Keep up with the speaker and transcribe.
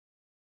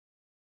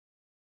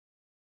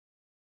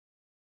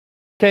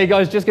Okay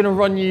guys, just going to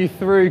run you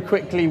through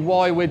quickly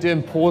why we're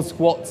doing pause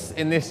squats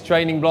in this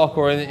training block,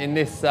 or in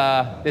this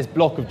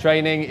block of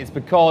training. It's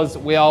because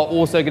we are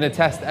also going to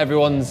test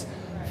everyone's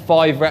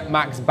 5 rep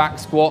max back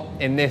squat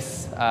in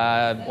this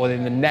or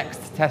in the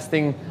next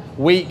testing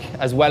week,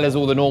 as well as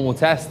all the normal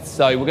tests.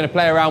 So we're going to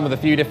play around with a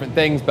few different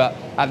things, but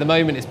at the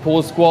moment it's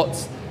pause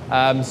squats.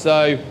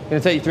 So I'm going to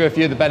take you through a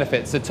few of the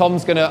benefits. So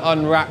Tom's going to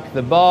unrack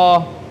the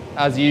bar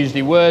as he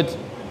usually would.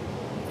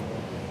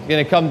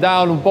 Going to come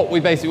down. What we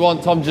basically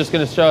want, Tom's just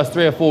going to show us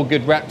 3 or 4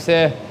 good reps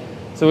here.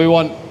 So we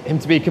want him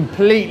to be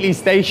completely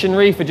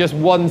stationary for just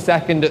 1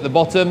 second at the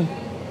bottom.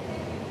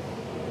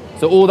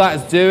 So all that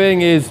is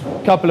doing is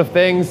a couple of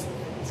things.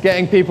 It's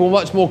getting people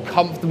much more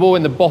comfortable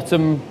in the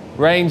bottom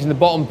range, in the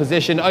bottom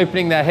position,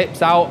 opening their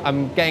hips out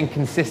and getting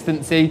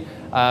consistency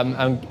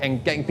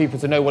and getting people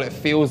to know what it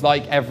feels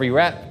like every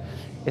rep.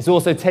 It's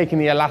also taking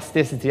the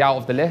elasticity out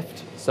of the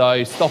lift,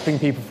 so stopping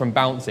people from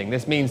bouncing.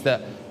 This means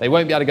that they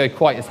won't be able to go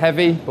quite as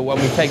heavy, but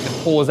when we take the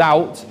pause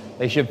out,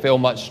 they should feel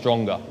much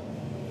stronger.